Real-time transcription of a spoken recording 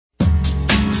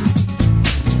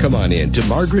Come on in to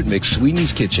Margaret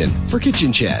McSweeney's Kitchen for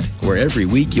Kitchen Chat, where every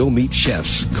week you'll meet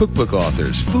chefs, cookbook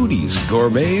authors, foodies,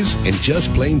 gourmets, and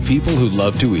just plain people who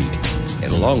love to eat.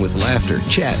 And along with laughter,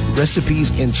 chat, recipes,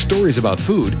 and stories about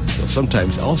food, you'll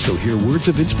sometimes also hear words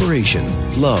of inspiration,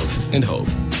 love, and hope.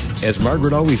 As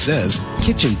Margaret always says,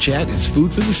 Kitchen Chat is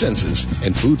food for the senses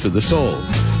and food for the soul.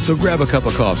 So grab a cup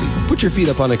of coffee, put your feet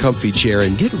up on a comfy chair,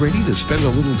 and get ready to spend a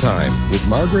little time with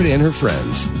Margaret and her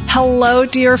friends. Hello,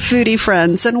 dear foodie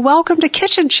friends, and welcome to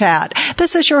Kitchen Chat.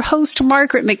 This is your host,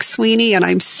 Margaret McSweeney, and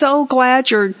I'm so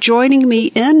glad you're joining me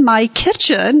in my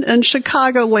kitchen in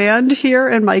Chicagoland here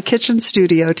in my kitchen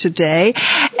studio today.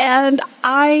 And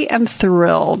I am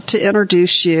thrilled to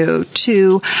introduce you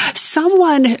to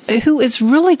someone who is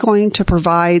really going to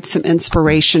provide some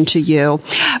inspiration to you.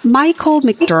 Michael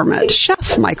McDermott,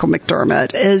 Chef Michael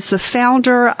McDermott, is the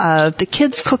founder of the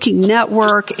Kids Cooking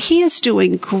Network. He is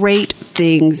doing great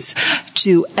things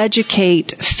to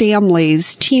educate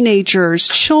families, teenagers,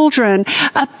 children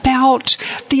about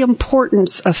the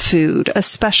importance of food,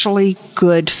 especially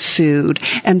good food,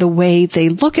 and the way they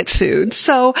look at food.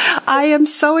 So I am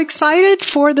so excited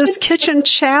for this Kitchen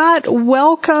Chat.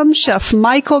 Welcome, Chef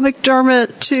Michael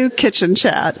McDermott, to Kitchen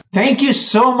Chat. Thank you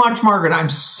so much, Margaret. I'm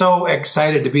so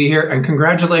excited to be here, and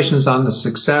congratulations on the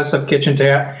success of Kitchen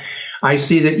Chat. I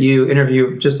see that you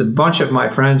interview just a bunch of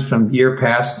my friends from year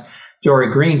past,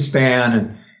 Dory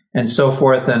Greenspan and so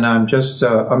forth. And I'm just,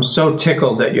 I'm so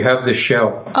tickled that you have this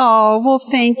show. Oh, well,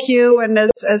 thank you. And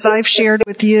as I've shared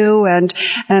with you and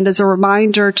as a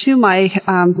reminder to my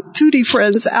foodie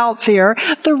friends out there,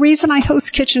 the reason I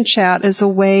host Kitchen Chat is a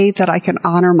way that I can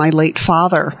honor my late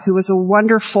father, who was a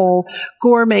wonderful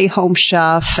gourmet home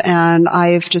chef. And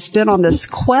I've just been on this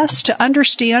quest to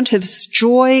understand his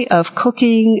joy of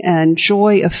cooking and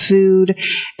joy of food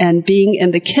and being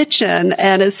in the kitchen.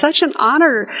 And it's such an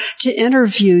honor to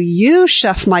interview you,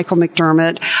 Chef Michael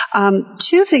McDermott.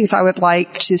 Two things I would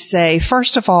like to say.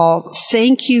 First of all,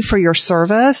 thank you for your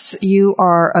service. You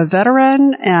are a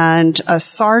veteran and a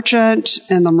sergeant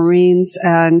in the Marines,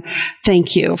 and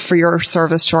thank you for your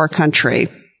service to our country.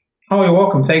 Oh, you're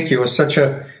welcome. Thank you. It was such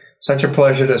a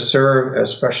pleasure to serve,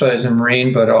 especially as a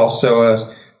Marine, but also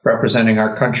as representing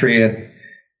our country. And it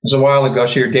was a while ago,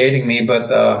 so you're dating me,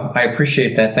 but I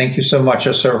appreciate that. Thank you so much.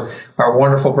 Just our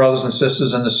wonderful brothers and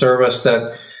sisters in the service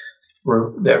that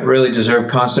really deserve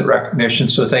constant recognition.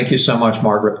 So thank you so much,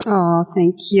 Margaret. Oh,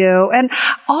 thank you. And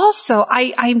also,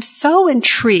 I'm so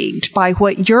intrigued by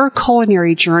what your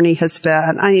culinary journey has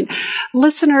been. I mean,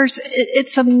 listeners,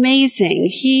 it's amazing.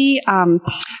 He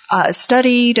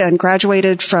studied and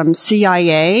graduated from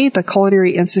CIA, the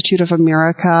Culinary Institute of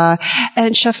America.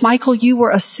 And Chef Michael, you were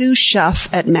a sous chef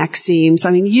at Maxim's. I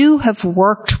mean, you have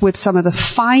worked with some of the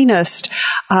finest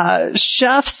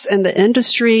chefs in the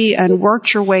industry and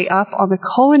worked your way up on the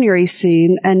culinary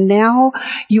scene, and now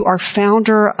you are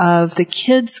founder of the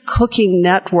Kids Cooking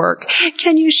Network.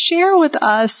 Can you share with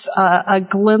us a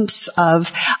glimpse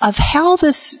of how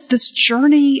this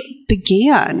journey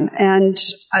began, and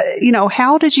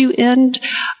how did you end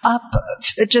up,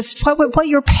 just what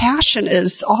your passion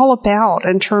is all about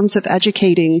in terms of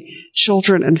educating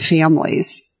children and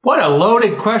families? What a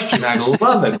loaded question. I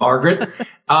love it, Margaret.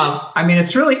 I mean,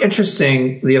 it's really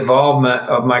interesting, the involvement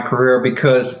of my career,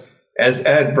 because as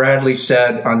Ed Bradley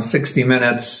said on 60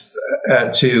 Minutes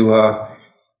to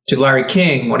Larry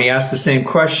King, when he asked the same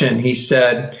question, he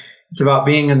said, it's about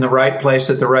being in the right place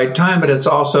at the right time, but it's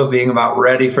also being about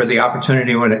ready for the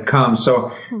opportunity when it comes.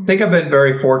 So I think I've been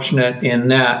very fortunate in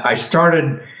that. I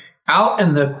started out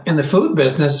in the food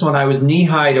business when I was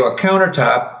knee-high to a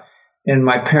countertop in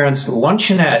my parents'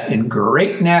 luncheonette in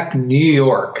Great Neck, New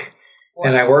York.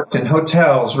 And I worked in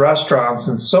hotels, restaurants,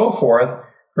 and so forth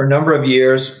for a number of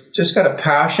years. Just got a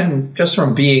passion just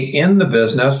from being in the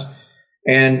business.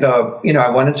 And, I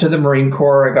went into the Marine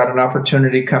Corps. I got an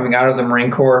opportunity coming out of the Marine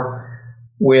Corps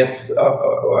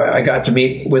I got to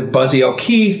meet with Buzzy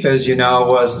O'Keefe, as you know,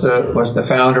 was the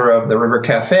founder of the River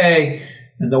Cafe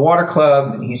and the Water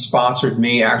Club. And he sponsored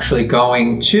me actually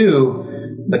going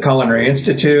to the Culinary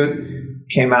Institute.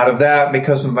 Came out of that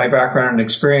because of my background and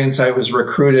experience. I was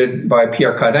recruited by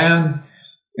Pierre Cardin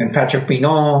and Patrick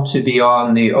Pinon to be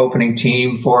on the opening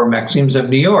team for Maxim's of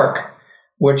New York,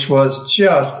 which was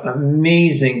just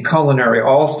amazing culinary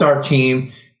all-star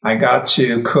team. I got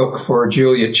to cook for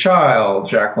Julia Child,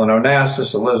 Jacqueline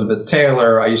Onassis, Elizabeth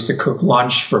Taylor. I used to cook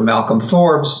lunch for Malcolm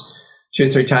Forbes 2 or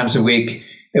 3 times a week.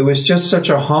 It was just such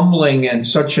a humbling and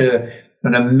such an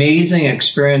amazing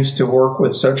experience to work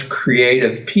with such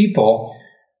creative people.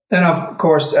 Then, of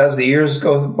course, as the years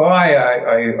go by,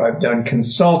 I've done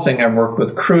consulting. I've worked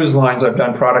with cruise lines. I've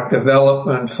done product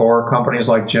development for companies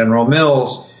like General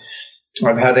Mills.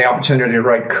 I've had the opportunity to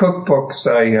write cookbooks.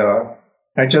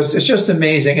 It's just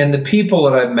amazing. And the people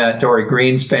that I've met, Dory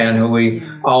Greenspan, who we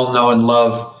all know and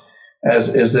love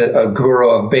as a guru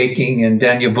of baking, and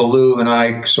Danya Ballou and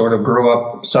I sort of grew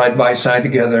up side by side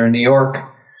together in New York.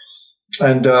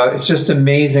 And it's just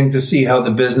amazing to see how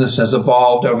the business has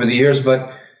evolved over the years. But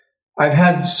I've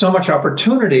had so much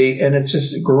opportunity, and it's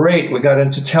just great. We got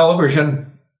into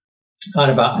television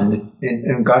about in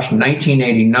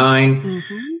 1989,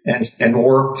 and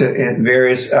worked in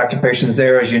various occupations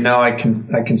there. As you know, I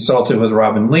consulted with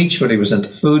Robin Leach when he was at the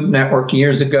Food Network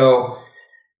years ago.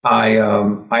 I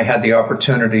had the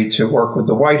opportunity to work with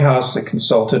the White House. I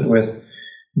consulted with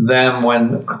them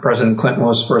when President Clinton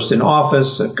was first in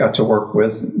office. I got to work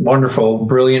with wonderful,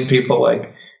 brilliant people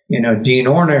like, Dean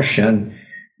Ornish and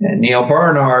Neil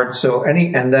Barnard.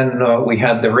 And then we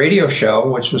had the radio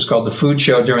show, which was called The Food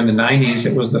Show during the 90s.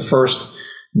 It was the first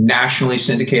nationally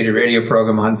syndicated radio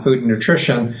program on food and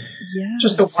nutrition. Yes.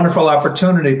 Just a wonderful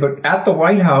opportunity. But at the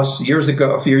White House a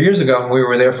few years ago, when we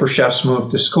were there for Chefs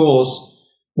Move to Schools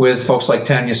with folks like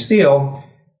Tanya Steele,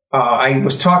 I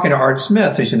was talking to Art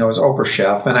Smith, as you know, as Oprah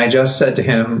chef, and I just said to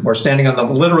him, we're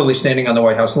literally standing on the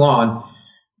White House lawn,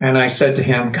 and I said to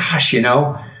him, gosh,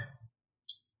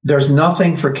 there's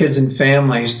nothing for kids and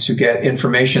families to get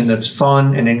information that's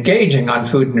fun and engaging on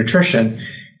food and nutrition.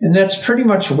 And that's pretty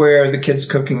much where the Kids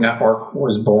Cooking Network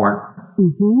was born.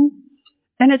 Mm-hmm.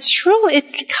 And it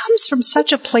comes from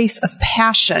such a place of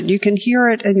passion. You can hear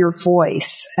it in your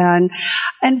voice. And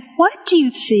what do you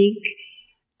think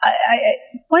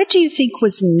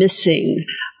was missing?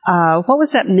 What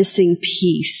was that missing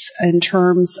piece in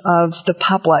terms of the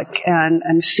public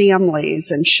and families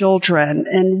and children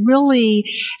and really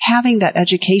having that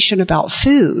education about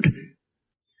food?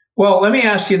 Well, let me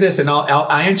ask you this, and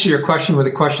I'll answer your question with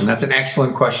a question. That's an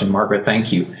excellent question, Margaret.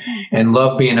 Thank you. And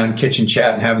love being on Kitchen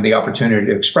Chat and having the opportunity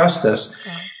to express this.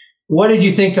 What did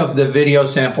you think of the video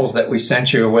samples that we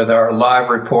sent you with our live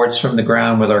reports from the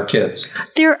ground with our kids?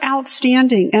 They're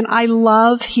outstanding, and I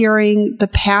love hearing the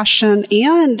passion,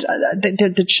 and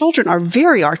the children are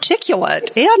very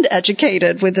articulate and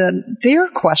educated within their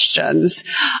questions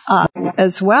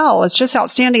as well. It's just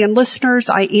outstanding. And listeners,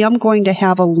 I am going to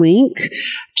have a link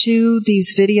to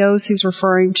these videos he's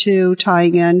referring to,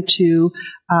 tying into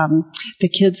the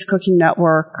Kids Cooking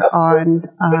Network on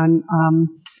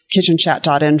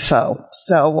kitchenchat.info.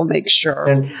 So we'll make sure.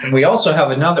 And we also have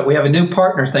we have a new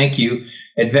partner, thank you,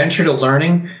 Adventure to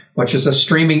Learning, which is a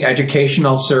streaming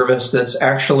educational service that's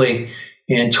actually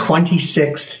in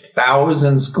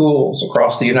 26,000 schools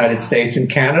across the United States and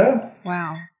Canada.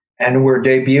 Wow. And we're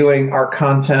debuting our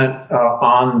content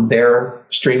on their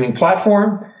streaming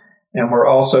platform. And we're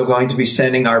also going to be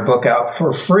sending our book out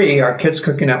for free, our Kids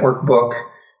Cooking Network book,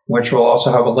 which will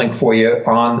also have a link for you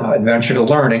on Adventure to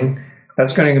Learning.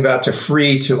 That's going to go out to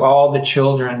free to all the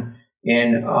children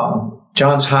in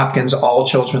Johns Hopkins All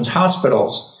Children's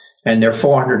Hospitals and their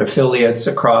 400 affiliates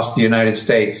across the United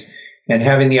States. And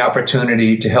having the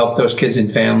opportunity to help those kids and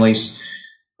families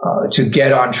to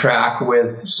get on track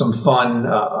with some fun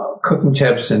cooking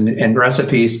tips and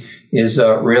recipes is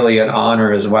really an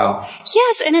honor as well.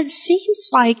 Yes, and it seems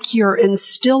like you're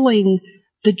instilling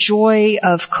the joy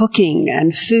of cooking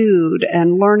and food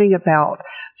and learning about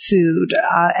food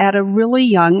at a really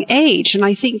young age. And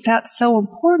I think that's so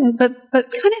important. But kind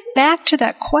of back to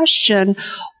that question,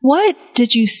 what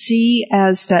did you see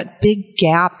as that big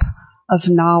gap of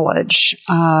knowledge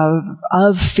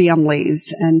of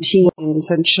families and teens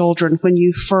and children when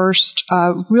you first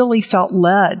really felt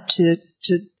led to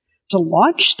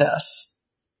launch this?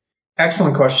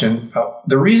 Excellent question.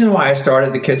 The reason why I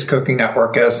started the Kids Cooking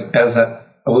Network,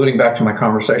 alluding back to my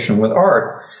conversation with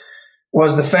Art,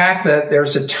 was the fact that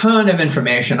there's a ton of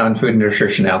information on food and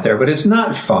nutrition out there, but it's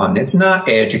not fun. It's not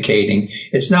educating.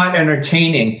 It's not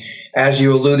entertaining, as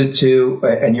you alluded to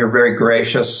in your very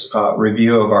gracious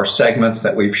review of our segments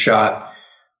that we've shot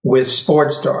with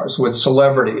sports stars, with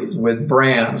celebrities, with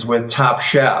brands, with top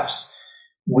chefs.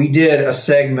 We did a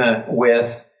segment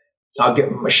with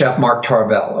Chef Mark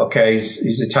Tarbell. Okay,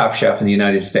 he's a top chef in the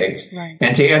United States. Right.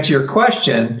 And to answer your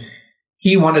question,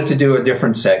 he wanted to do a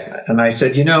different segment. And I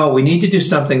said, we need to do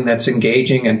something that's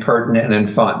engaging and pertinent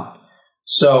and fun.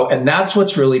 And that's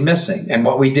what's really missing. And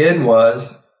what we did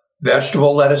was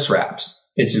vegetable lettuce wraps.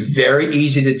 It's very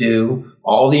easy to do.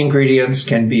 All the ingredients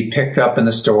can be picked up in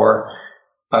the store.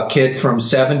 A kid from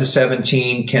 7 to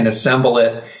 17 can assemble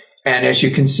it. And as you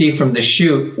can see from the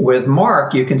shoot with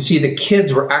Mark, you can see the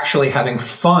kids were actually having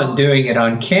fun doing it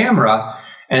on camera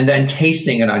and then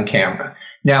tasting it on camera.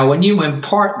 Now, when you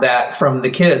impart that from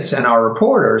the kids and our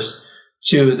reporters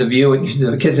to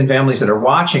the kids and families that are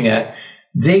watching it,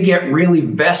 they get really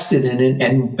vested in it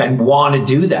and want to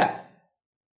do that.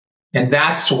 And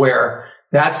that's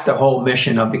the whole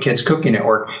mission of the Kids Cooking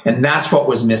Network. And that's what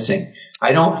was missing.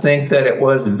 I don't think that it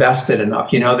was vested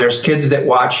enough. There's kids that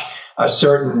watch a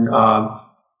certain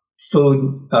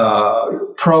food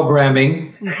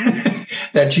programming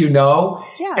that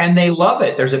and they love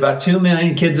it. There's about 2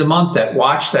 million kids a month that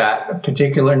watch that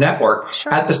particular network.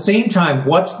 Sure. At the same time,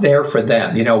 what's there for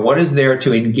them? What is there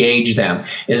to engage them?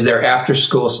 Is there after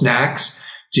school snacks?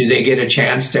 Do they get a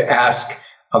chance to ask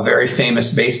a very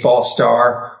famous baseball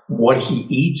star what he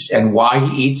eats and why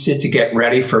he eats it to get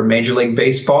ready for Major League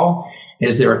Baseball?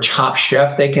 Is there a top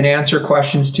chef they can answer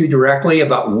questions to directly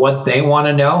about what they want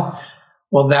to know?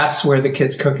 Well, that's where the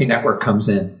Kids Cooking Network comes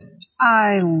in.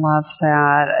 I love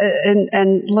that.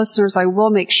 And listeners, I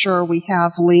will make sure we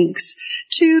have links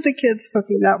to the Kids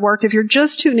Cooking Network. If you're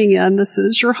just tuning in, this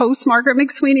is your host, Margaret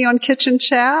McSweeney, on Kitchen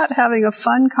Chat, having a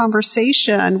fun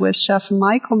conversation with Chef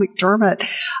Michael McDermott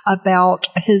about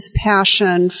his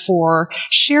passion for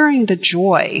sharing the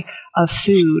joy of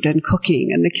food and cooking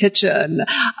in the kitchen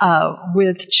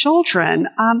with children.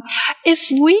 If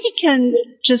we can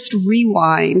just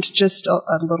rewind just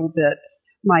a little bit,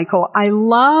 Michael, I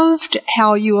loved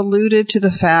how you alluded to the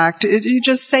fact, you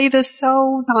just say this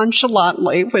so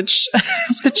nonchalantly, which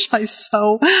I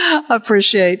so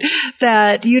appreciate,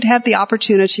 that you'd have the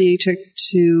opportunity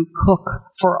to cook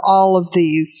for all of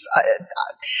these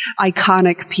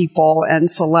iconic people and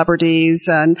celebrities.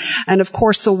 And of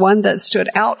course, the one that stood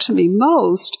out to me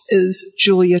most is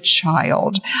Julia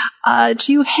Child.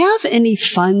 Do you have any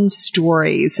fun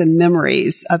stories and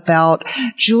memories about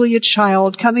Julia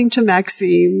Child coming to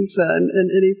Maxine's and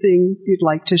anything you'd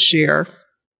like to share?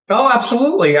 Oh,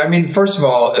 absolutely. I mean, first of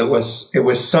all, it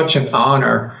was such an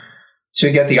honor to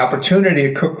get the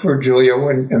opportunity to cook for Julia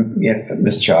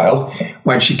Miss Child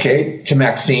when she came to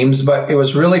Maxine's. But it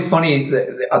was really funny.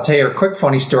 I'll tell you a quick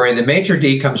funny story. The maitre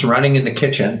d' comes running in the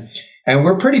kitchen, and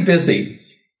we're pretty busy.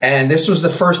 And this was the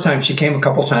first time she came a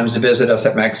couple times to visit us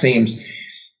at Maxine's.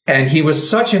 And he was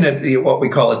such what we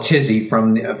call a tizzy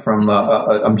from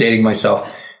I'm dating myself.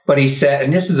 But he said,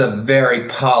 and this is a very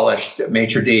polished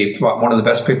maitre d', one of the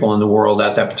best people in the world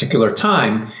at that particular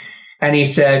time. And he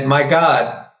said, my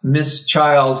God, Miss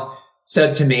Child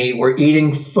said to me, we're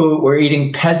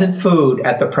eating peasant food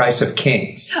at the price of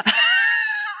kings.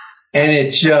 And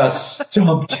it just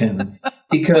stumped him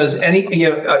because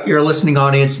your listening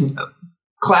audience,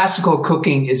 classical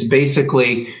cooking is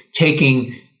basically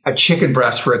taking a chicken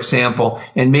breast, for example,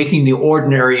 and making the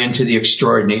ordinary into the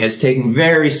extraordinary. It's taking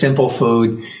very simple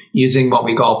food using what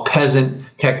we call peasant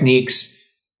techniques,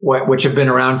 which have been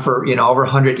around for, over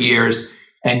 100 years,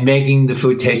 and making the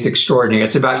food taste extraordinary.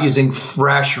 It's about using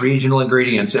fresh regional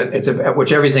ingredients,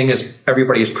 which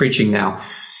everybody is preaching now.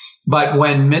 But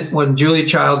when Julia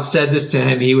Child said this to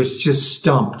him, he was just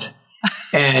stumped.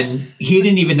 And he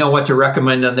didn't even know what to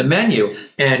recommend on the menu.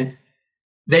 And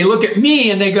they look at me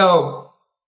and they go,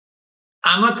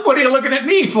 what are you looking at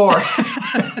me for?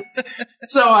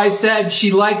 So I said,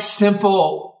 she likes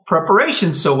simple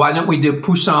preparations. So why don't we do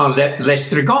poussin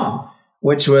l'estragon,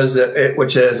 which is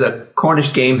a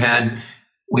Cornish game hen.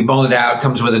 We bone it out.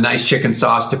 Comes with a nice chicken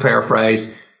sauce, to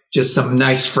paraphrase. Just some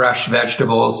nice fresh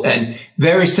vegetables and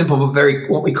very simple, but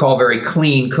what we call very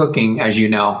clean cooking, as you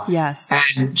know. Yes.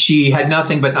 And she had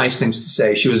nothing but nice things to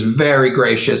say. She was very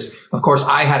gracious. Of course,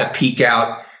 I had to peek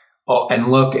out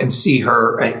and look and see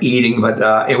her eating,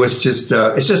 but it was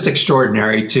it's just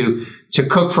extraordinary to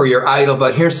cook for your idol.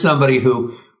 But here's somebody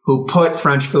who put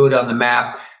French food on the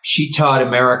map. She taught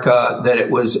America that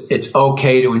it's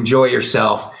okay to enjoy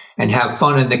yourself and have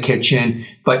fun in the kitchen,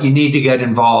 but you need to get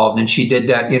involved. And she did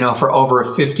that, for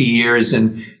over 50 years.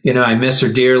 And, I miss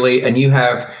her dearly. And you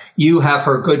have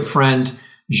her good friend,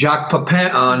 Jacques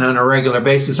Pepin on a regular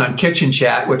basis on Kitchen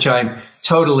Chat, which I'm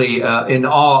totally in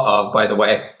awe of, by the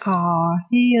way. Oh,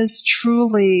 he is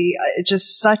truly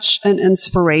just such an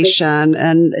inspiration,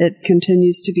 and it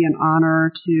continues to be an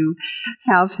honor to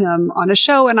have him on a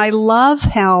show. And I love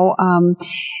how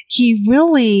he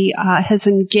really has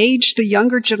engaged the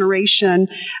younger generation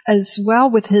as well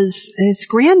with his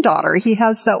granddaughter. He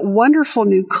has that wonderful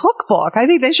new cookbook. I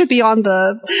think they should be on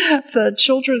the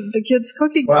Kids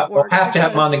Cooking Network. We'll have to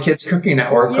have them on the Kids Cooking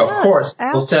Network, yes, of course.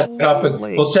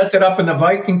 Absolutely. We'll set that up in the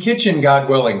Viking kitchen, God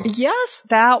willing. Yes,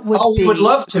 that would be. We would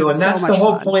love to, and that's the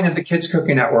whole point of the Kids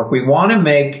Cooking Network. We want to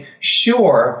make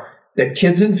sure that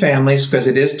kids and families, because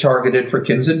it is targeted for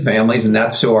kids and families, and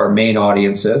that's who our main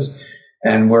audience is.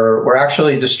 And we're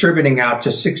actually distributing out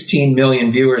to 16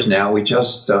 million viewers now. We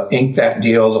just inked that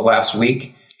deal the last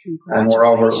week. And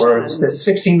we're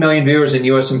 16 million viewers in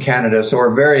U.S. and Canada, so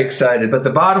we're very excited. But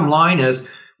the bottom line is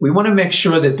we want to make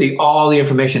sure that all the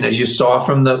information, as you saw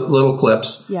from the little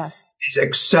clips, yes, is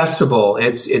accessible.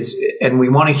 And we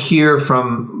want to hear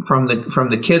from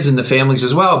the kids and the families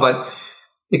as well. But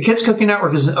the Kids Cooking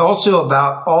Network is also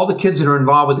about all the kids that are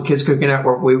involved with the Kids Cooking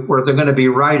Network, where they're going to be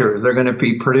writers, they're going to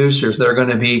be producers, they're going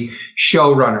to be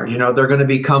showrunners. They're going to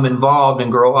become involved and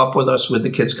grow up with us with the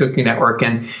Kids Cooking Network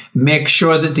and make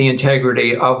sure that the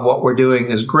integrity of what we're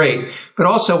doing is great. But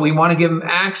also we want to give them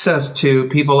access to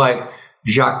people like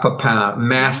Jacques Pepin,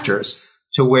 masters,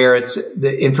 to where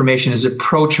the information is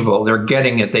approachable. They're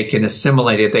getting it. They can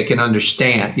assimilate it. They can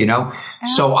understand,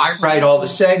 So I write all the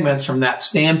segments from that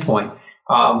standpoint.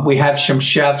 We have some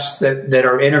chefs that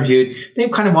are interviewed. They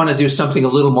kind of want to do something a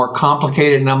little more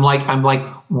complicated. And I'm like,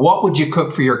 what would you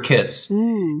cook for your kids?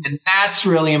 And that's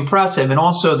really impressive. And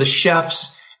also the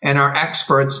chefs and our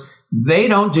experts, they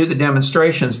don't do the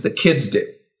demonstrations. The kids do.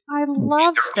 I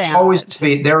love that.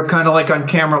 They're kind of like on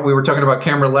camera. We were talking about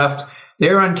camera left.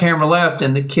 They're on camera left,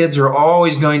 and the kids are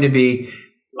always going to be,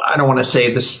 I don't want to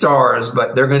say the stars,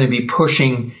 but they're going to be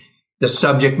pushing the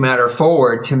subject matter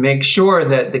forward to make sure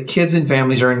that the kids and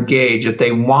families are engaged, that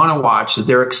they want to watch, that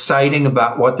they're exciting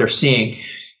about what they're seeing.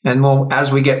 And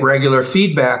as we get regular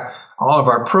feedback, all of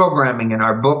our programming and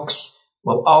our books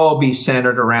will all be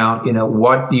centered around,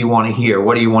 what do you want to hear?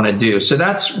 What do you want to do? So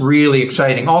that's really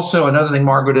exciting. Also, another thing,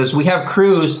 Margaret, is we have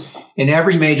crews in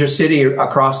every major city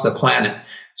across the planet.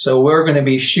 So we're going to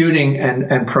be shooting and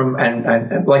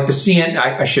like the CNN,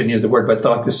 I shouldn't use the word, but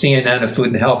like the CNN of Food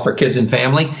and Health for Kids and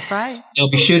Family. Right. They'll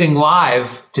be shooting live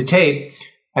to tape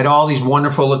at all these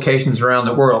wonderful locations around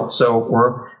the world. So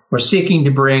we're seeking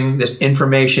to bring this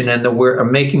information and we're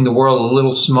making the world a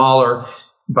little smaller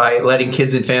by letting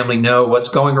kids and family know what's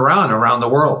going around the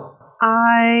world.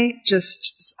 I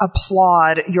just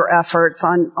applaud your efforts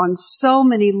on so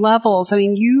many levels. I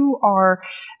mean, you are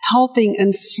helping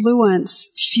influence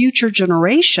future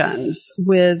generations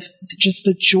with just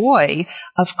the joy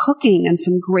of cooking and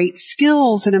some great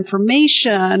skills and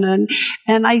information.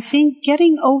 And I think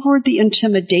getting over the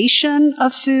intimidation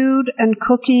of food and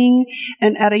cooking,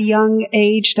 and at a young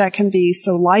age, that can be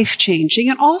so life-changing.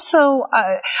 And also,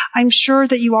 I'm sure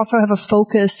that you also have a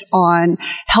focus on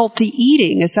healthy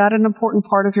eating. Is that an important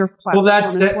part of your platform? Well,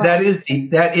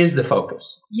 that is the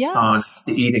focus. Yes. On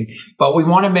the eating. But we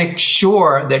want to make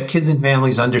sure that kids and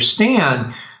families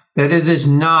understand that it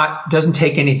doesn't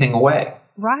take anything away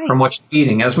from what you're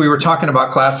eating. As we were talking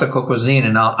about classical cuisine,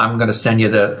 and I'm going to send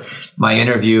you my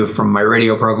interview from my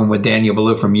radio program with Daniel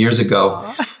Ballou from years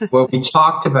ago, where we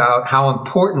talked about how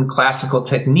important classical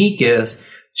technique is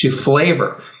to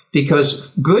flavor, because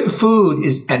good food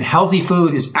and healthy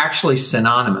food is actually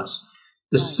synonymous.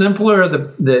 The simpler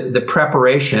the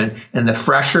preparation and the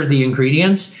fresher the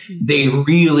ingredients, they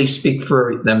really speak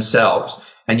for themselves.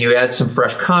 And you add some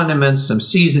fresh condiments, some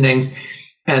seasonings,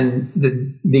 and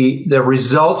the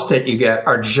results that you get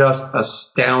are just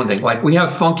astounding. Like we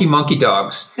have funky monkey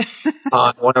dogs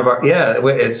on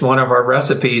it's one of our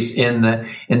recipes in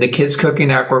the Kids Cooking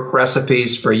Network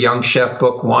recipes for Young Chef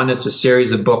Book 1. It's a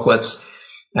series of booklets,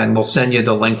 and we'll send you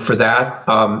the link for that.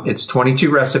 It's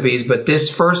 22 recipes, but this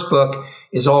first book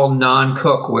is all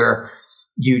non-cook, where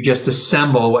you just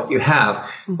assemble what you have.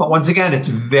 But once again, it's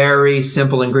very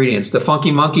simple ingredients. The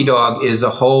Funky Monkey Dog is a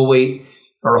whole wheat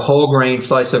or a whole grain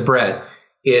slice of bread.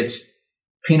 It's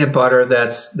peanut butter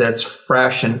that's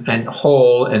fresh and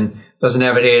whole and doesn't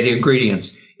have any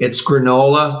ingredients. It's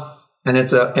granola and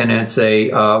it's a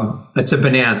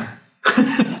banana.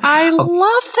 I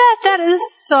love that. That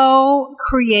is so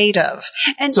creative.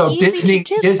 And so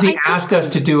Disney asked us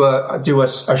to do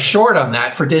a short on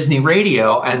that for Disney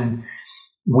Radio, and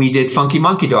we did Funky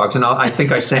Monkey Dogs. And I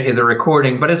think I sent you the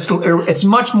recording, but it's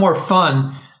much more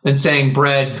fun than saying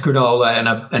bread, granola,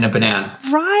 and a banana.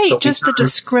 Right. So just the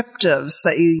descriptives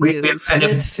that you use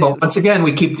with food. But once again,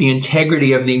 we keep the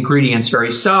integrity of the ingredients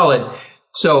very solid.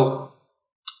 So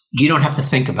you don't have to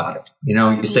think about it.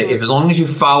 You say, as long as you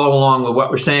follow along with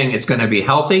what we're saying, it's going to be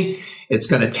healthy, it's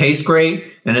going to taste great,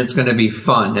 and it's going to be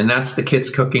fun. And that's the Kids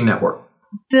Cooking Network.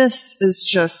 This is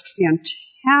just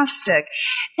fantastic.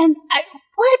 And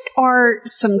what are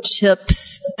some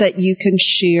tips that you can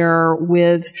share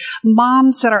with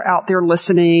moms that are out there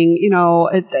listening?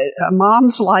 A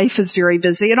mom's life is very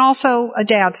busy, and also a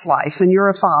dad's life, and you're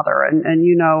a father, and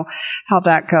you know how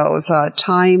that goes.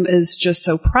 Time is just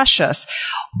so precious.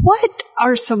 What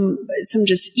are some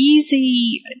just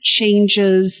easy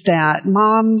changes that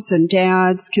moms and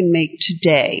dads can make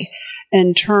today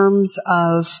in terms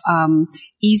of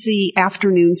easy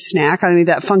afternoon snack? I mean,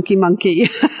 that funky monkey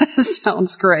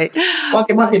sounds great.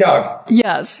 Funky monkey dogs.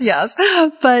 Yes.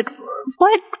 But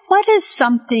what is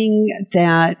something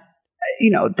that,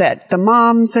 that the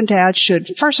moms and dads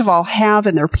should, first of all, have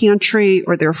in their pantry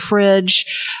or their fridge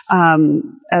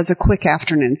as a quick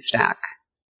afternoon snack?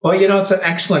 Well, it's an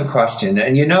excellent question.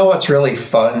 And what's really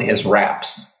fun is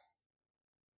wraps.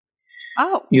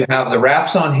 Oh. You have the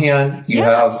wraps on hand. You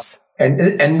yes. have,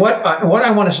 and what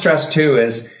I want to stress too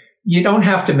is you don't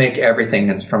have to make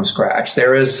everything from scratch.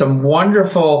 There is some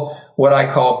wonderful, what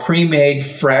I call pre-made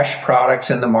fresh products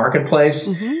in the marketplace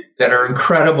that are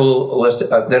incredible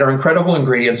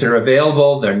ingredients that are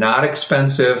available. They're not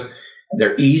expensive.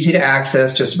 They're easy to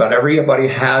access. Just about everybody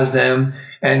has them.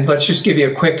 And let's just give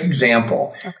you a quick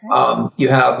example. Okay. You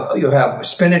have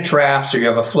spinach wraps, or you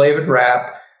have a flavored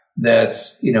wrap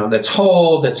that's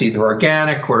whole, that's either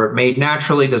organic or made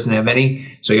naturally, doesn't have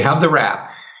any. So you have the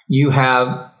wrap. You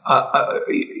have,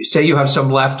 say you have some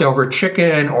leftover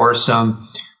chicken or some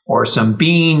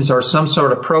beans or some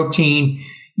sort of protein.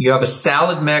 You have a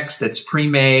salad mix that's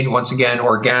pre-made, once again,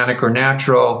 organic or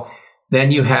natural.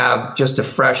 Then you have just a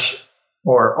fresh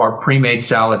or pre-made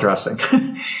salad dressing.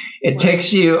 It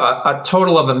takes you a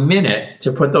total of a minute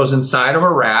to put those inside of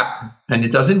a wrap, and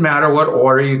it doesn't matter what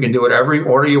order. You can do it every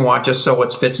order you want, just so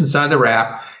it fits inside the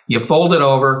wrap. You fold it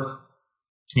over,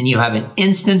 and you have an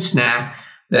instant snack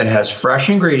that has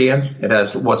fresh ingredients. It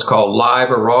has what's called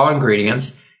live or raw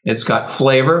ingredients. It's got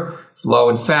flavor. It's low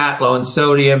in fat, low in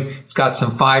sodium. It's got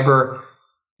some fiber.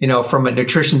 From a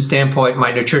nutrition standpoint,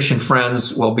 my nutrition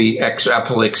friends will be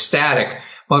absolutely ecstatic.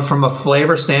 But from a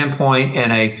flavor standpoint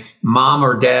and a mom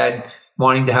or dad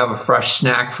wanting to have a fresh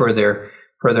snack for their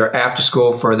after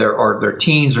school, for their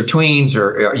teens or tweens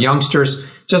or youngsters,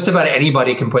 just about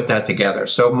anybody can put that together.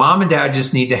 So mom and dad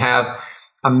just need to have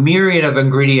a myriad of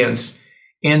ingredients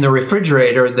in the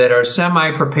refrigerator that are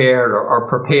semi-prepared or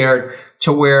prepared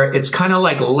to where it's kind of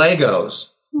like Legos,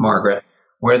 Margaret,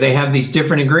 where they have these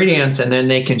different ingredients and then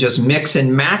they can just mix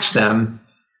and match them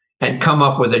and come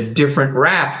up with a different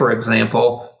wrap, for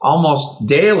example, almost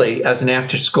daily as an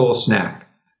after-school snack.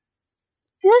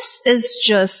 This is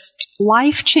just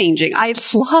life-changing. I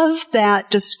love that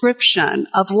description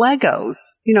of Legos,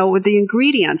 with the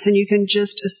ingredients, and you can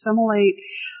just assimilate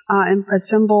and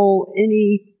assemble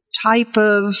any type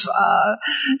of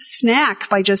snack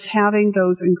by just having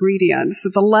those ingredients.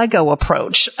 The Lego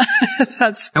approach.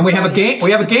 And we have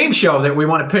a game show that we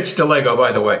want to pitch to Lego,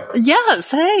 by the way. Yes,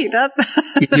 hey,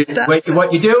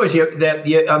 what you do is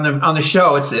on the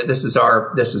show. This is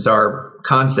our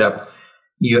concept.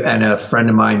 You and a friend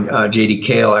of mine, JD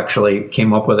Kale, actually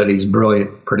came up with it. He's a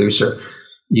brilliant producer.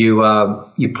 You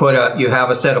have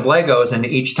a set of Legos, and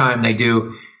each time they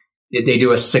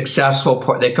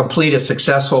complete a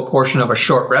successful portion of a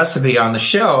short recipe on the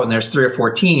show, and there's 3 or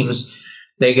 4 teams,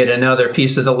 they get another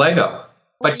piece of the Lego.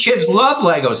 But kids love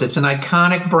Legos. It's an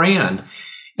iconic brand.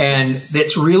 And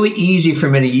it's really easy for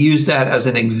me to use that as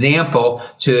an example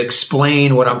to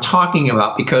explain what I'm talking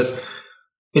about, because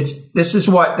this is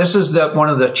one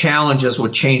of the challenges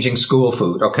with changing school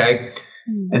food, okay?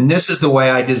 And this is the way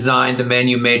I designed the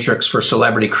menu matrix for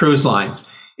Celebrity Cruise Lines.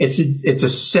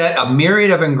 It's a myriad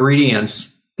of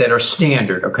ingredients that are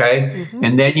standard, okay?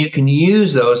 And then you can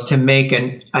use those to make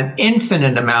an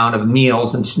infinite amount of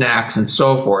meals and snacks and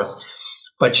so forth.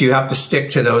 But you have to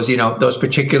stick to those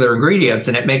particular ingredients,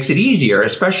 and it makes it easier,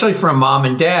 especially for a mom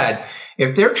and dad.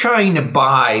 If they're trying to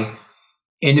buy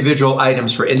individual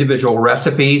items for individual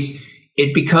recipes,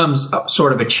 it becomes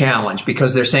sort of a challenge,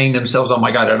 because they're saying to themselves, oh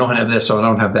my God, I don't have this, so I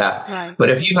don't have that. Right.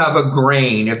 But if you have a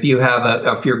grain, if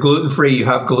you're gluten-free, you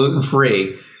have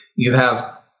gluten-free, you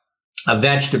have a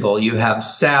vegetable, you have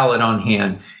salad on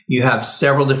hand, you have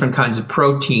several different kinds of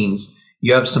proteins,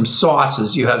 you have some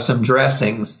sauces, you have some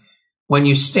dressings. When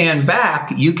you stand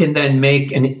back, you can then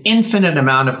make an infinite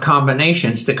amount of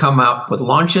combinations to come out with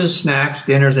lunches, snacks,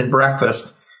 dinners, and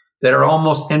breakfast that are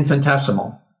almost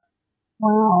infinitesimal.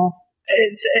 Wow.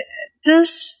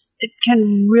 It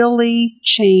can really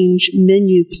change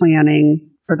menu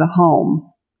planning for the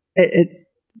home.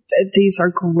 These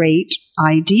are great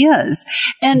ideas.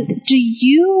 And do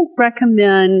you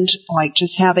recommend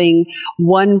just having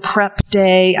one prep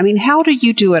day? I mean, how do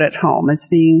you do it at home as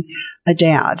being a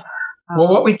dad? Well,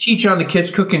 what we teach on the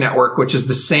Kids Cooking Network, which is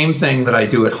the same thing that I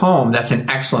do at home, that's an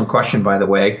excellent question, by the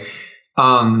way.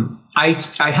 I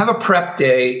have a prep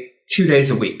day 2 days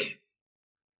a week.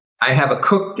 I have a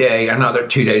cook day another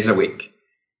 2 days a week.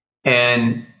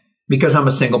 And because I'm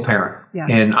a single parent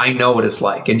and I know what it's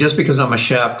like. And just because I'm a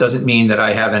chef doesn't mean that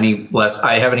I have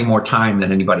any more time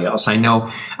than anybody else. I know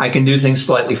I can do things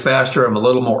slightly faster. I'm a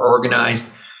little more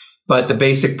organized, but the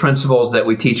basic principles that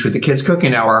we teach with the Kids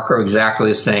Cooking Network are exactly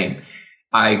the same.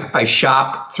 I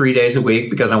shop 3 days a week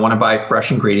because I want to buy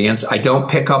fresh ingredients. I don't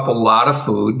pick up a lot of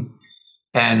food,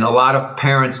 and a lot of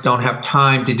parents don't have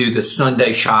time to do the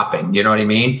Sunday shopping. You know what I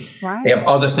mean? Right. They have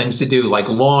other things to do, like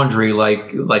laundry,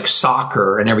 like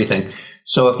soccer and everything.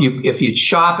 So if you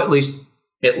shop at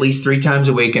least 3 times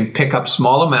a week and pick up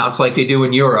small amounts like they do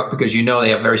in Europe, because they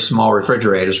have very small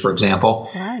refrigerators, for example,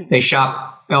 right. They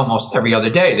shop almost every other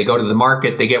day. They go to the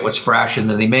market, they get what's fresh, and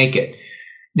then they make it.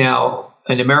 Now,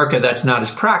 in America, that's not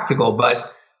as practical,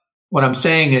 but what I'm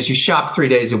saying is you shop 3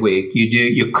 days a week.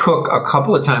 You cook a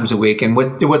couple of times a week, and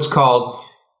what's called,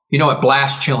 what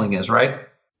blast chilling is, right?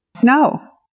 No.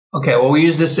 Okay, well, we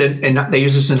use this they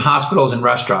use this in hospitals and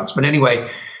restaurants. But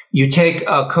anyway, you take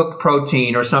a cooked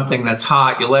protein or something that's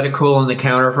hot, you let it cool on the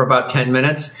counter for about 10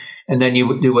 minutes, and then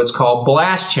you do what's called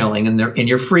blast chilling in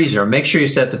your freezer. Make sure you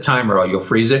set the timer or you'll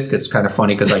freeze it. It's kind of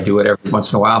funny because I do it every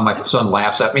once in a while. My son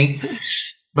laughs at me.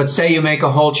 But say you make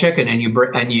a whole chicken and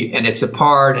it's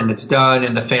apart and it's done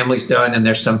and the family's done and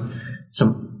there's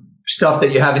some stuff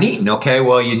that you haven't eaten. Okay,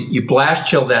 well you blast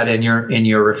chill that in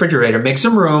your refrigerator, make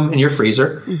some room in your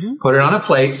freezer, put it on a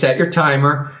plate, set your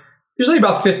timer, usually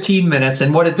about 15 minutes.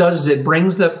 And what it does is it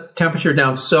brings the temperature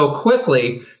down so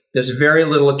quickly, there's very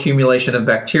little accumulation of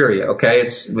bacteria. Okay,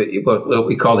 it's what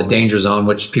we call the danger zone,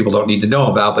 which people don't need to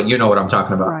know about, but you know what I'm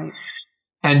talking about. Right.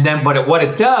 And then, but what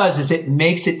it does is it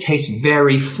makes it taste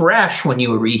very fresh when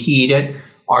you reheat it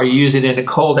or use it in a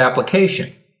cold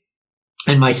application.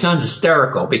 And my son's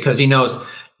hysterical because he knows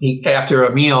after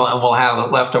a meal and we'll have a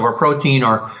leftover protein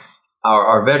or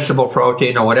vegetable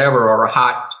protein or whatever, or a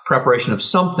hot preparation of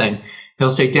something.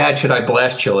 He'll say, "Dad, should I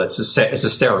blast chill it?" It's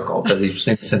hysterical because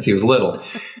since he was little.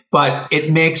 But it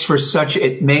makes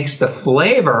the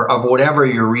flavor of whatever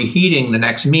you're reheating the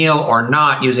next meal or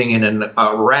not, using it in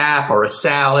a wrap or a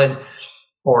salad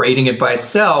or eating it by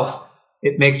itself,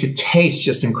 it makes it taste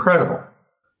just incredible.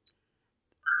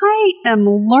 I am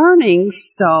learning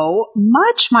so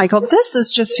much, Michael. This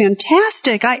is just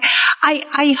fantastic.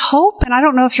 I hope, and I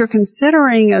don't know if you're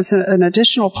considering as an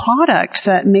additional product,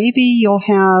 that maybe you'll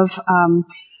have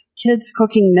Kids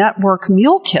Cooking Network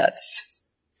meal kits.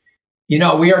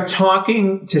 We are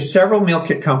talking to several meal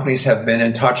kit companies have been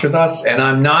in touch with us, and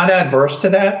I'm not adverse to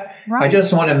that. Right. I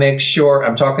just want to make sure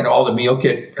I'm talking to all the meal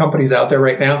kit companies out there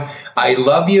right now. I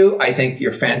love you. I think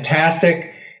you're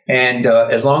fantastic. And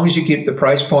as long as you keep the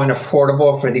price point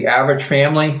affordable for the average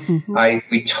family,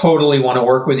 we totally want to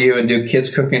work with you and do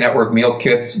Kids Cooking Network meal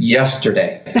kits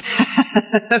yesterday.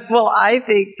 Well, I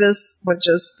think this would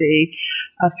just be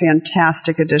a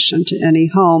fantastic addition to any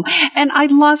home. And I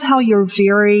love how you're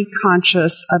very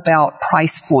conscious about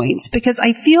price points, because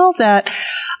I feel that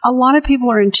a lot of people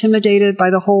are intimidated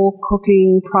by the whole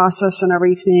cooking process and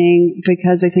everything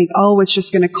because they think, it's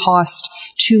just going to cost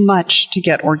too much to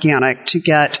get organic, to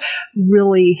get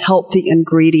really healthy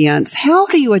ingredients. How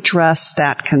do you address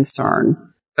that concern?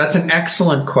 That's an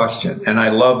excellent question, and I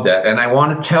love that. And I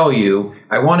want to tell you,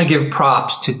 I want to give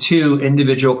props to 2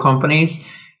 individual companies.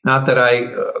 Not that I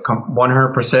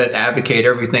 100% advocate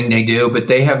everything they do, but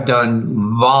they have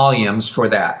done volumes for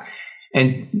that.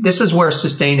 And this is where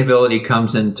sustainability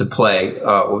comes into play.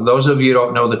 Those of you who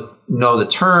don't know the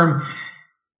term,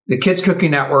 the Kids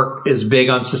Cooking Network is big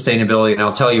on sustainability, and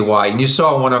I'll tell you why. And you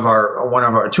saw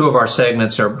two of our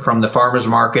segments are from the farmers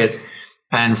market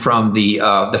and from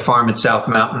the farm in South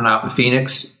Mountain out in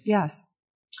Phoenix. Yes.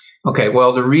 Okay,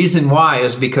 well, the reason why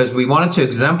is because we wanted to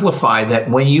exemplify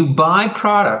that when you buy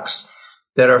products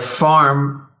that are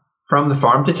from the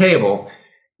farm to table,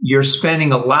 you're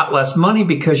spending a lot less money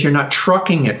because you're not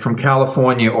trucking it from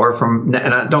California or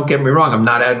and don't get me wrong, I'm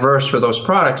not adverse for those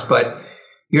products, but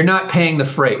you're not paying the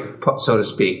freight, so to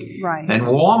speak. Right. And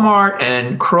Walmart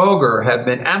and Kroger have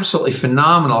been absolutely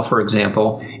phenomenal, for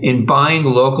example, in buying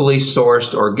locally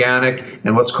sourced, organic,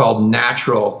 and what's called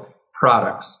natural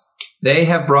products. They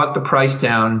have brought the price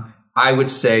down, I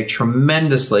would say,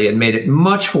 tremendously and made it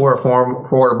much more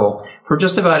affordable for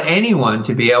just about anyone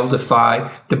to be able to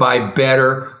buy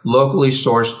better locally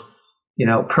sourced,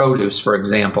 produce, for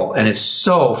example. And it's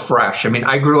so fresh. I mean,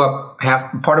 I grew up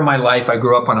part of my life, I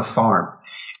grew up on a farm.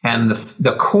 And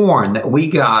the corn that we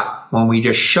got when we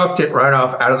just shucked it right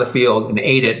off out of the field and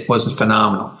ate it was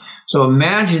phenomenal. So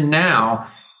imagine now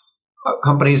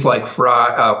companies like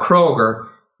Kroger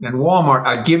and Walmart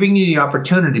are giving you the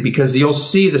opportunity, because you'll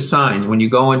see the signs when you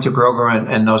go into Kroger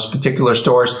and those particular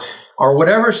stores, or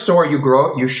whatever store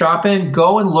you shop in,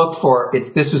 go and look for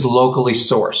this is locally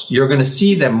sourced. You're going to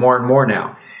see them more and more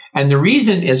now. And the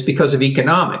reason is because of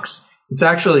economics. It's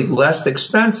actually less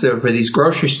expensive for these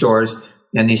grocery stores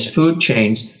and these food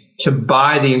chains to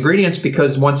buy the ingredients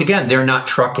because, once again, they're not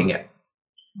trucking it.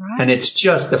 Right. And it's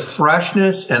just the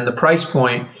freshness and the price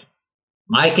point.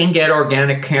 I can get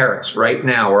organic carrots right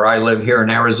now where I live here in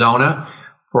Arizona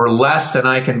for less than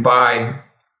I can buy,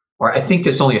 or I think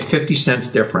there's only a 50 cents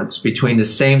difference between the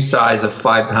same size of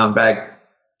 5-pound bag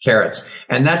carrots.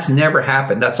 And that's never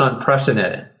happened. That's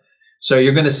unprecedented. So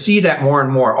you're going to see that more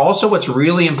and more. Also, what's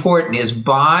really important is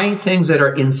buy things that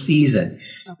are in season.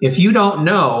 Okay. If you don't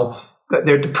know,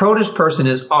 the produce person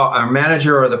is, our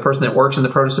manager or the person that works in the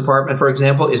produce department, for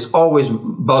example, is always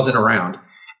buzzing around.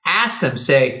 Ask them,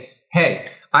 say, hey,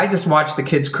 I just watched the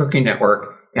Kids Cooking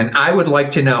Network and I would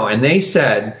like to know. And they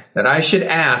said that I should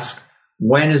ask,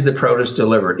 when is the produce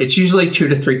delivered? It's usually 2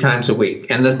 to 3 times a week.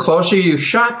 And the closer you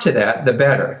shop to that, the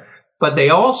better. But they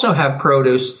also have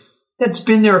produce that's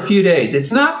been there a few days.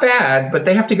 It's not bad, but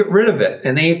they have to get rid of it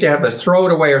and they have to throw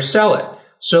it away or sell it.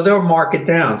 So they'll mark it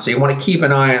down. So you want to keep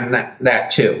an eye on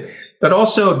that too. But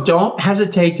also don't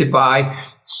hesitate to buy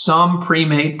some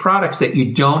pre-made products that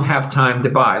you don't have time to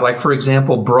buy. Like, for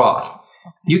example, broth.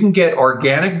 You can get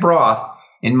organic broth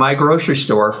in my grocery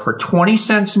store for 20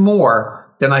 cents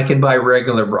more than I can buy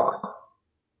regular broth.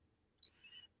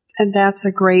 And that's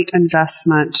a great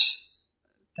investment.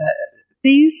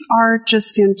 These are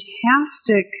just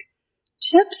fantastic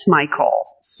tips, Michael,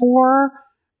 for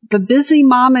the busy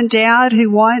mom and dad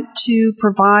who want to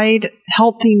provide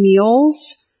healthy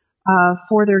meals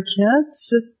for their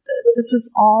kids. This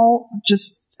is all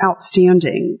just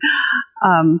outstanding.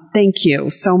 Thank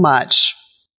you so much.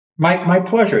 My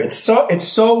pleasure. It's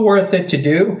so worth it to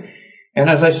do. And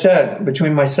as I said,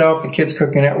 between myself, the Kids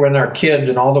Cooking Network, and our kids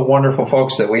and all the wonderful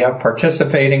folks that we have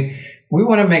participating, we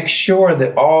want to make sure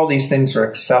that all these things are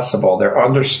accessible, they're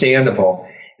understandable.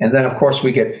 And then, of course,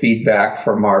 we get feedback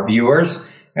from our viewers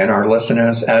and our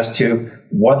listeners as to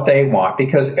what they want,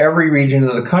 because every region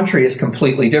of the country is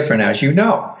completely different, as you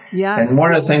know. Yes. And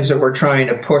one of the things that we're trying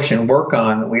to push and work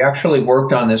on, we actually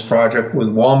worked on this project with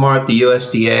Walmart, the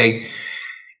USDA,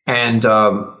 and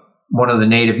one of the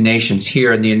native nations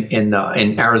here in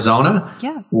Arizona.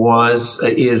 Yes.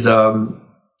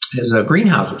 is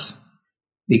greenhouses.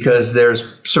 Because there's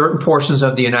certain portions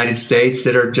of the United States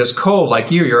that are just cold,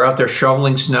 like you're out there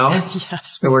shoveling snow.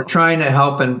 Yes. So we're trying to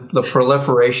help in the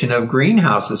proliferation of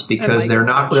greenhouses because they're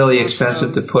not really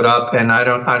expensive to put up. And I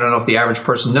don't know if the average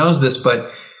person knows this,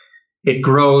 but it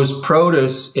grows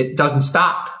produce. It doesn't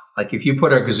stop. Like if you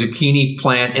put a zucchini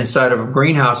plant inside of a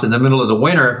greenhouse in the middle of the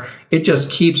winter, it just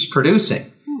keeps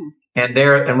producing.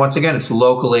 And once again, it's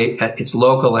local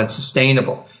and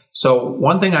sustainable. So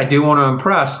one thing I do want to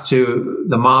impress to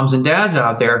the moms and dads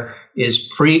out there is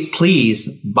please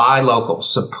buy local,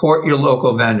 support your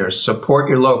local vendors, support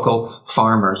your local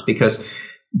farmers, because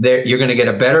you're going to get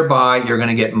a better buy. You're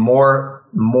going to get more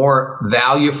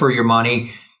value for your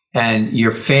money, and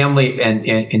your family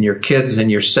and your kids and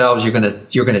yourselves, you're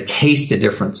going to taste the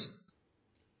difference.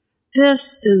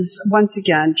 This is once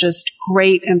again just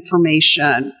great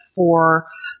information for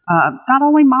not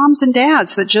only moms and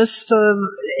dads, but just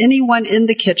anyone in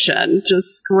the kitchen.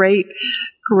 Just great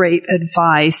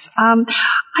advice.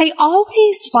 I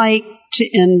always like to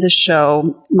end the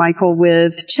show, Michael,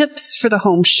 with tips for the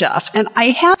home chef. And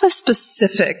I have a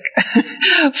specific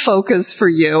focus for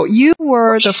you. You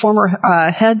were the former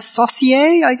head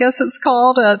saucier, I guess it's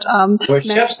called, at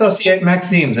Chef Saucier at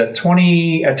Maxime's at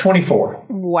 24.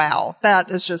 Wow, that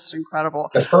is just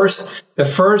incredible. The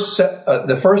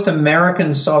first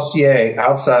American saucier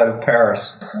outside of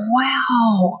Paris.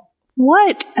 Wow.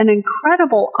 What an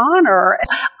incredible honor.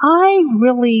 I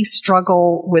really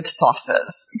struggle with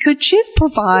sauces. Could you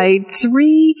provide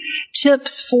 3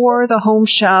 tips for the home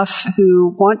chef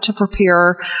who want to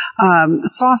prepare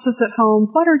sauces at home?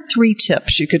 What are 3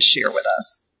 tips you could share with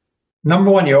us?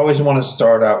 Number 1, you always want to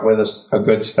start out with a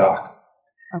good stock.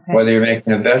 Okay. Whether you're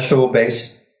making a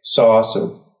vegetable-based sauce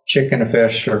or chicken or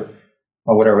fish or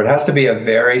whatever, it has to be a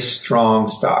very strong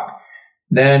stock.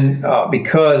 Then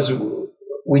because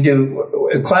we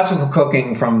do classical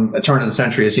cooking from the turn of the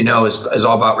century, as you know, is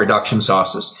all about reduction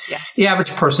sauces. Yes. The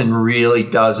average person really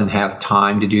doesn't have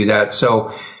time to do that.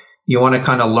 So you want to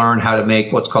kind of learn how to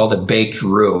make what's called a baked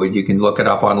roux. You can look it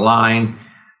up online.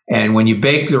 And when you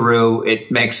bake the roux,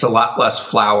 it makes a lot less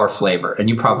flour flavor. And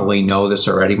you probably know this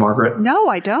already, Margaret. No,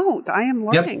 I don't. I am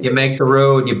learning. Yep. You make the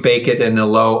roux and you bake it in a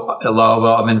low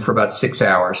oven for about 6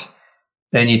 hours.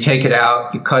 Then you take it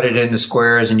out, you cut it into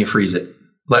squares, and you freeze it.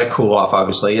 Let it cool off,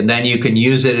 obviously. And then you can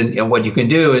use it. And what you can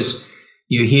do is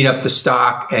You heat up the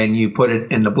stock and you put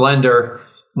it in the blender.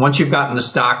 Once you've gotten the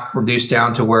stock reduced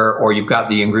down to where, or you've got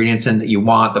the ingredients in that you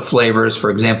want, the flavors. For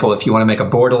example, if you want to make a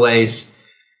bordelaise,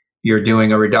 you're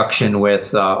doing a reduction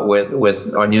with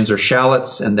onions or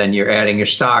shallots, and then you're adding your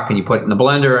stock and you put it in the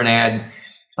blender and add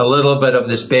a little bit of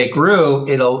this baked roux.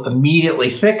 It'll immediately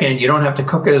thicken. You don't have to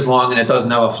cook it as long, and it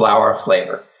doesn't have a flour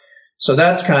flavor. So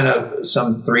that's kind of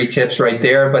some 3 tips right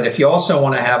there. But if you also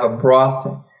want to have a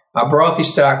brothy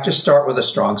stock, just start with a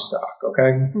strong stock,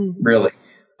 okay? Mm-hmm. Really.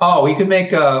 Oh, you can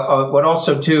make what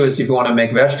also too is if you want to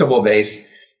make vegetable base,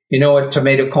 you know what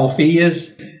tomato confit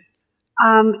is?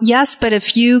 Yes, but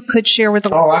if you could share with the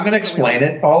listeners. Oh, I'm going to explain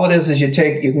it. All it is you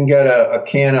can get a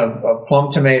can of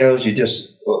plum tomatoes, you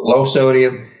just low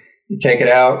sodium, you take it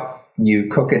out, you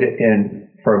cook it in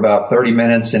for about 30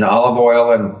 minutes in olive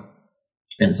oil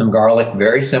and some garlic,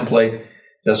 very simply.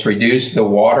 Just reduce the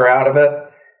water out of it.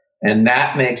 And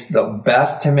that makes the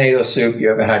best tomato soup you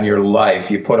ever had in your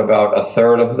life. You put about a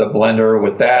third of the blender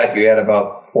with that. You add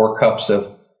about 4 cups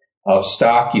of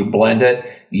stock. You blend it.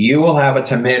 You will have a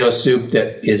tomato soup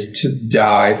that is to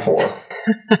die for.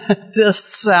 This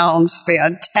sounds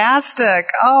fantastic.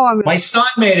 My son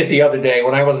made it the other day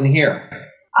when I wasn't here.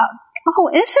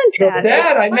 Isn't that?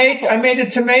 Dad, I made the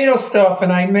tomato stuff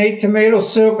and I made tomato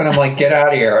soup. And I'm like, get out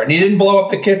of here. And he didn't blow up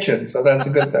the kitchen. So that's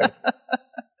a good thing.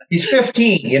 He's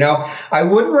 15, I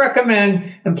wouldn't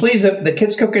recommend, and please, the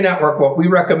Kids Cooking Network, what we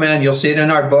recommend, you'll see it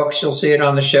in our books, you'll see it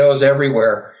on the shows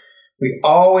everywhere. We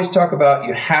always talk about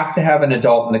you have to have an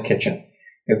adult in the kitchen.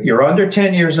 If you're under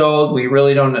 10 years old, we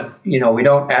really don't, we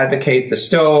don't advocate the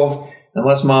stove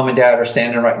unless mom and dad are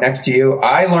standing right next to you.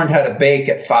 I learned how to bake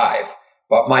at 5,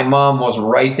 but my mom was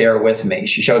right there with me.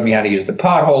 She showed me how to use the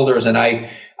pot holders, and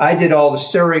I did all the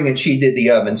stirring and she did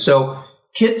the oven. So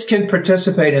kids can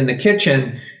participate in the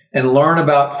kitchen and learn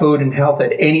about food and health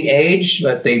at any age,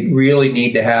 but they really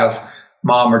need to have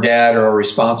mom or dad or a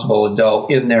responsible adult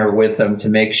in there with them to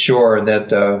make sure that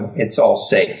it's all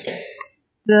safe.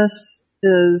 This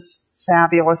is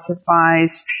fabulous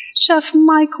advice. Chef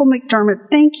Michael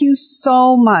McDermott, thank you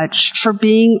so much for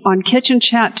being on Kitchen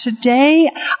Chat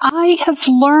today. I have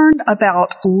learned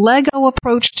about Lego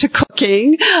approach to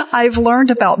cooking. I've learned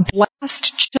about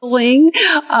blast chilling,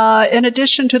 in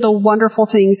addition to the wonderful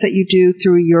things that you do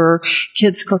through your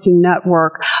Kids Cooking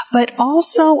Network, but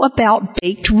also about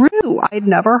baked roux. I'd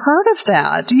never heard of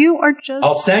that. You are just...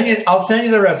 I'll send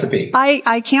you the recipe.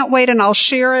 I can't wait, and I'll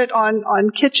share it on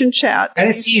Kitchen Chat.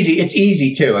 And it's easy. It's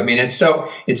easy too. I mean,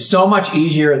 it's so much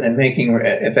easier than making,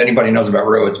 if anybody knows about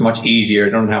roux, it's much easier.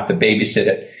 You don't have to babysit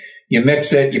it. You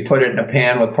mix it, you put it in a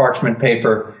pan with parchment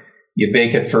paper, you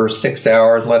bake it for 6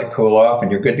 hours, let it cool off,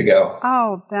 and you're good to go.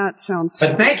 Oh, that sounds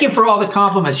fun. But thank you for all the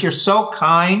compliments. You're so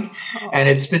kind, and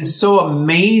it's been so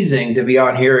amazing to be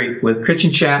on here with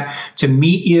Kitchen Chat, to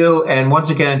meet you. And once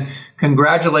again,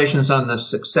 congratulations on the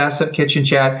success of Kitchen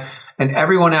Chat. And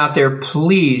everyone out there,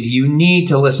 please, you need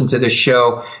to listen to this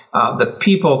show. The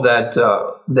people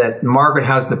that Margaret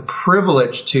has the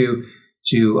privilege to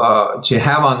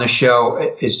have on the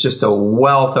show is just a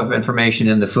wealth of information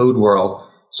in the food world.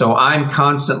 So I'm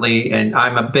constantly, and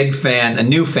I'm a big fan, a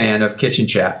new fan of Kitchen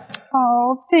Chat.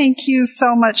 Oh, thank you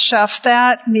so much, Chef.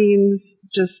 That means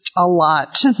just a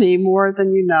lot to me, more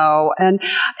than you know. And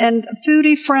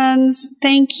foodie friends,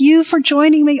 thank you for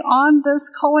joining me on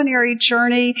this culinary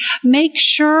journey. Make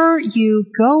sure you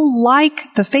go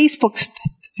like the Facebook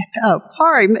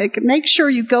make sure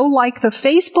you go like the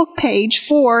Facebook page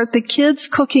for the Kids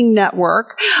Cooking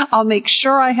Network. I'll make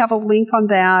sure I have a link on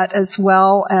that, as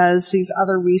well as these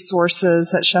other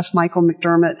resources that Chef Michael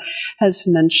McDermott has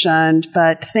mentioned.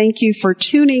 But thank you for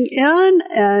tuning in,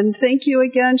 and thank you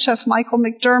again, Chef Michael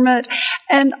McDermott.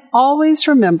 And always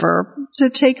remember to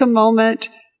take a moment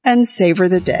and savor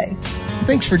the day.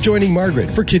 Thanks for joining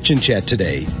Margaret for Kitchen Chat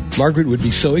today. Margaret would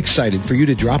be so excited for you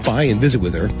to drop by and visit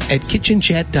with her at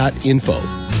kitchenchat.info,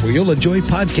 where you'll enjoy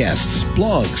podcasts,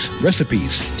 blogs,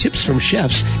 recipes, tips from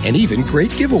chefs, and even great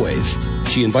giveaways.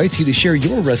 She invites you to share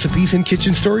your recipes and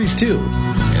kitchen stories too.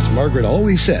 As Margaret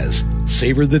always says,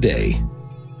 savor the day.